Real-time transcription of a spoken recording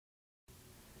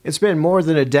It's been more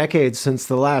than a decade since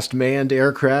the last manned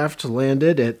aircraft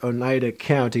landed at Oneida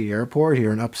County Airport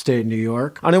here in upstate New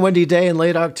York. On a windy day in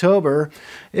late October,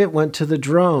 it went to the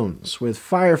drones, with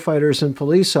firefighters and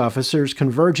police officers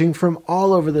converging from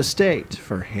all over the state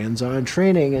for hands-on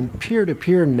training and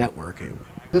peer-to-peer networking.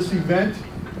 This event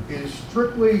is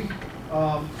strictly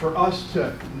for us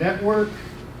to network,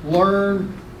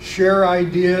 learn, share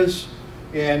ideas,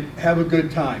 and have a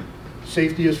good time.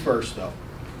 Safety is first, though.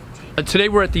 Today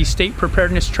we're at the State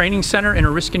Preparedness Training Center in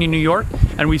Oriskany, New York,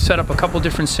 and we've set up a couple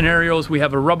different scenarios. We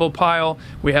have a rubble pile,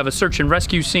 we have a search and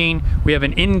rescue scene, we have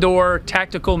an indoor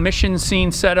tactical mission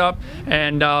scene set up,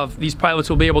 and these pilots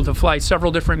will be able to fly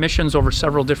several different missions over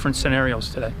several different scenarios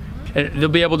today. They'll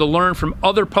be able to learn from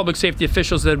other public safety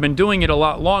officials that have been doing it a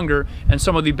lot longer and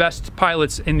some of the best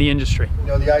pilots in the industry. You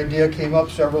know, the idea came up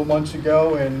several months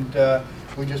ago, and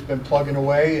we've just been plugging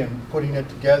away and putting it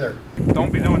together.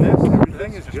 Don't be doing this.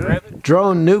 Everything is just grab it.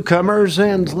 Drone newcomers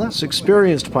and less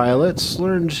experienced pilots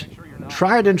learned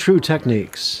tried and true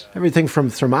techniques. Everything from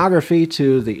thermography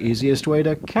to the easiest way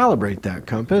to calibrate that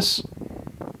compass.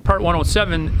 Part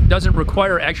 107 doesn't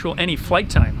require any flight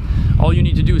time. All you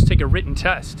need to do is take a written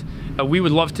test. We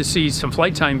would love to see some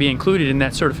flight time be included in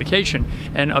that certification,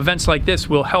 and events like this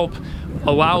will help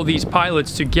allow these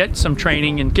pilots to get some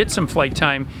training and get some flight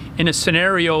time in a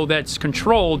scenario that's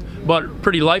controlled but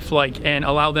pretty lifelike, and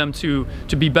allow them to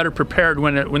be better prepared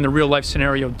when the real life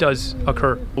scenario does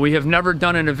occur. We have never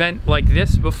done an event like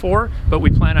this before, but we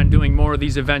plan on doing more of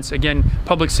these events. Again,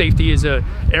 public safety is an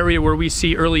area where we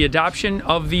see early adoption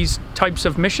of these types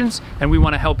of missions, and we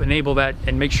want to help enable that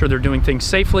and make sure they're doing things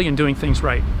safely and doing things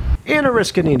right. In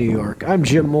Oriskany, New York, I'm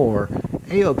Jim Moore,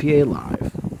 AOPA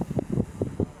Live.